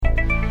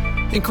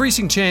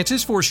Increasing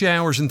chances for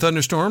showers and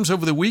thunderstorms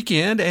over the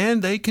weekend,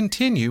 and they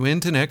continue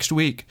into next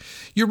week.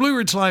 Your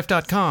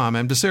BlueRidgeLife.com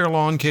and Becerra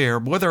Lawncare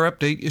weather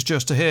update is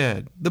just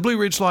ahead. The Blue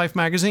Ridge Life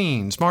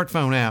magazine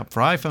smartphone app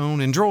for iPhone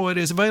and Android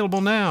is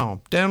available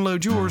now.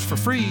 Download yours for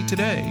free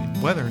today.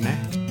 Weather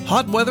next.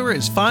 Hot weather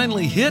is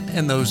finally hit,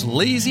 and those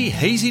lazy,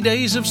 hazy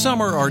days of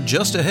summer are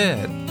just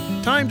ahead.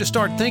 Time to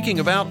start thinking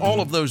about all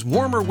of those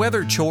warmer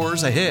weather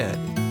chores ahead.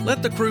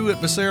 Let the crew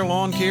at Becerra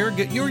Lawn Care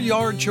get your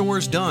yard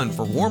chores done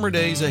for warmer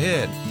days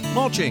ahead.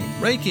 Mulching,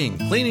 raking,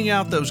 cleaning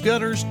out those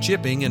gutters,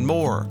 chipping, and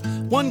more.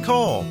 One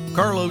call.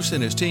 Carlos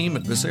and his team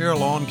at Becerra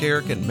Lawn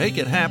Care can make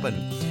it happen.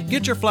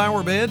 Get your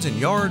flower beds and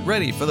yard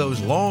ready for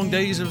those long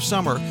days of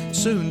summer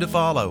soon to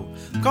follow.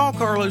 Call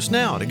Carlos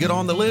now to get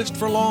on the list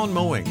for lawn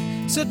mowing.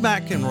 Sit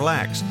back and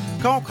relax.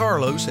 Call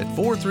Carlos at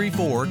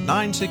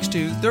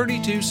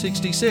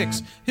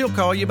 434-962-3266. He'll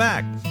call you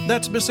back.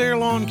 That's Becerra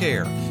Lawn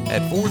Care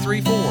at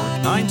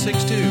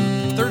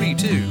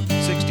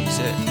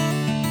 434-962-3266.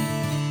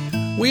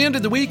 We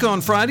ended the week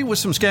on Friday with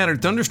some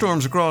scattered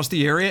thunderstorms across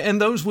the area, and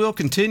those will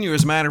continue.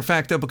 As a matter of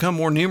fact, they'll become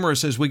more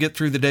numerous as we get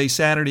through the day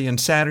Saturday and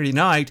Saturday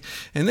night,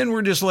 and then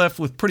we're just left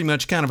with pretty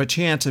much kind of a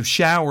chance of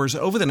showers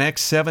over the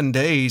next 7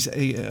 days,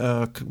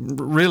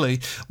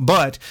 really,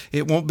 but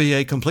it won't be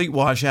a complete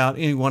washout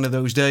any one of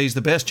those days.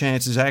 The best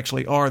chances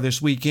actually are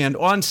this weekend.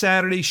 On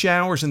Saturday,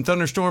 showers and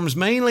thunderstorms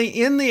mainly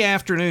in the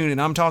afternoon,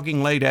 and I'm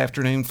talking late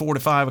afternoon, 4 to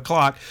 5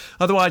 o'clock.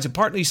 Otherwise, a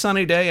partly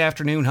sunny day,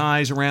 afternoon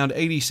highs around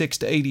 86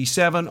 to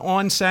 87.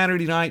 On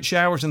Saturday night,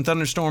 showers and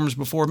thunderstorms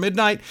before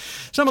midnight.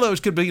 Some of those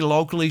could be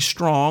locally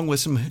strong with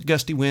some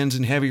gusty winds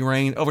and heavy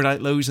rain.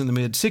 Overnight lows in the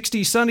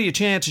mid-60s. Sunday, a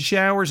chance of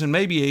showers and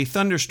maybe a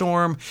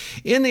thunderstorm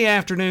in the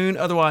afternoon.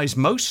 Otherwise,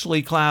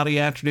 mostly cloudy,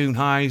 afternoon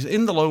highs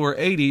in the lower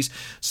 80s.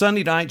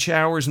 Sunday night,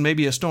 showers and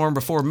maybe a storm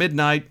before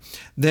midnight.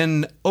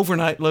 Then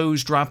overnight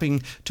lows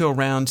dropping to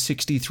around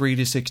 63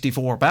 to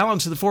 64.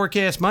 Balance of the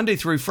forecast Monday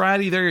through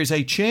Friday. There is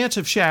a chance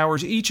of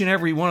showers each and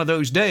every one of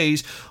those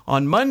days.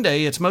 On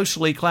Monday, it's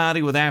mostly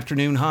cloudy with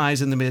afternoon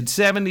highs in the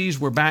mid-70s.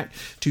 We're back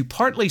to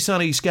partly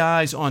sunny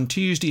skies on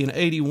Tuesday and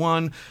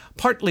 81.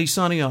 Partly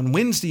sunny on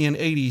Wednesday and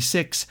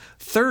 86.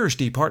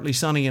 Thursday, partly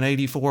sunny and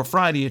 84.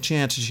 Friday, a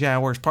chance of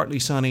showers, partly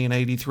sunny and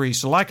 83.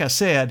 So like I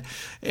said,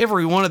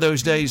 every one of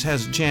those days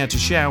has a chance of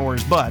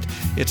showers, but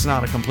it's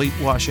not a complete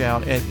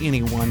washout at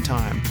any one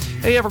time.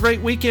 Hey, have a great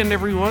weekend,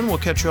 everyone. We'll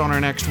catch you on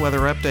our next weather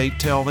update.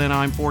 Till then,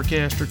 I'm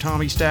forecaster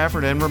Tommy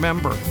Stafford, and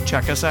remember,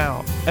 check us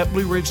out at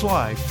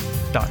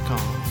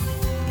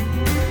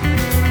BlueRidgeLife.com.